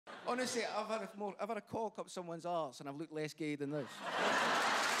Honestly, I've had a cock up someone's arse and I've looked less gay than this.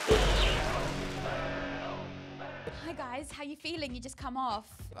 Hi guys, how you feeling? You just come off.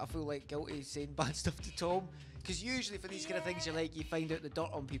 I feel like guilty saying bad stuff to Tom. Because usually for these kind of things you like, you find out the dirt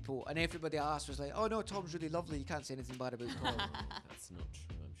on people, and everybody I asked was like, oh no, Tom's really lovely, you can't say anything bad about Tom. That's not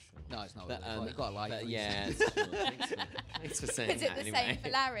true, I'm sure. No, it's not really. You've got to lie. Yeah, it's true. Thanks for saying Is it the same for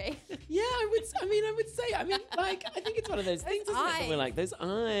Larry? Yeah, I would say, like, I think it's one of those things, isn't it? We're like, those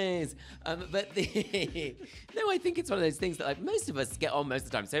eyes. But no, I think it's one of those things that like most of us get on most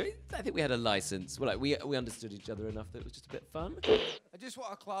of the time. So I think we had a license. Well, like, we understood each other enough that it was just a bit fun. I just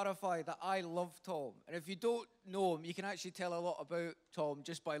want to clarify that I love Tom. And if you don't know him, you can actually tell a lot about Tom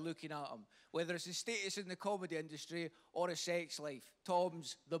just by looking at him. Whether it's his status in the comedy industry or his sex life,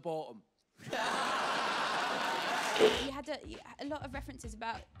 Tom's the bottom. You had a lot of references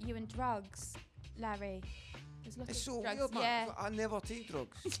about you and drugs, Larry. There's lots It's of so drugs. weird, man. Yeah. I never take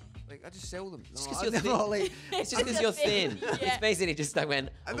drugs. Like, I just sell them. It's just because you're thin. Yeah. It's basically just I went,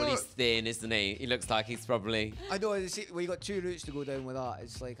 I oh, know. well, he's thin, isn't he? He looks like he's probably... I know, well, you got two routes to go down with that.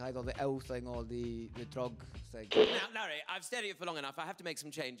 It's like either the ill thing or the drug thing. Now, Larry, I've stared at you for long enough. I have to make some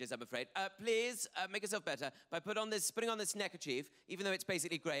changes, I'm afraid. Please make yourself better by putting on this neckerchief. Even though it's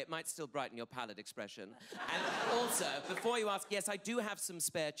basically grey, it might still brighten your pallid expression. And also, before you ask, yes, I do have some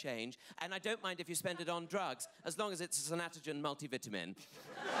spare change, and I don't mind if you spend it on drugs, as long as it's a Sanatogen multivitamin.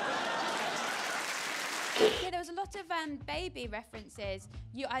 Yeah, there was a lot of baby references.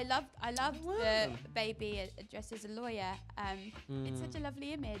 I loved the baby dressed as a lawyer. It's such a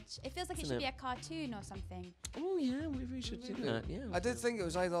lovely image. It feels like it should be a cartoon or something. Oh, yeah, we should do that, yeah. I did think it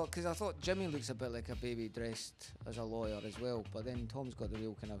was either, because I thought Jimmy looks a bit like a baby dressed as a lawyer as well, but then Tom's got the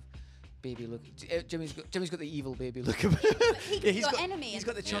real kind of baby look. Jimmy's got the evil baby look about him. He's your enemy. He's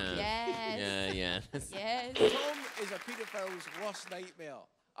got the chucky. Yes. Yeah. Yes. Tom is a paedophile's worst nightmare.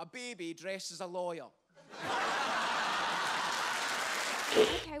 A baby dressed as a lawyer.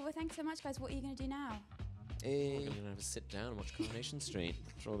 Okay, well, thanks so much, guys. What are you going to do now? We're going to have a sit down and watch Coronation Street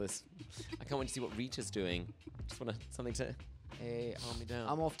after all this. I can't wait to see what Rita's doing. Just want something to calm me down.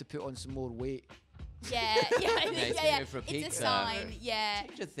 I'm off to put on some more weight. Yeah. Go for a It's pizza. a sign, yeah.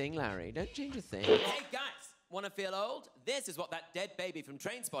 Change a thing, Larry. Don't change a thing. Hey, guys, want to feel old? This is what that dead baby from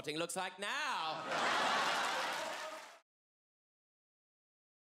Trainspotting looks like now.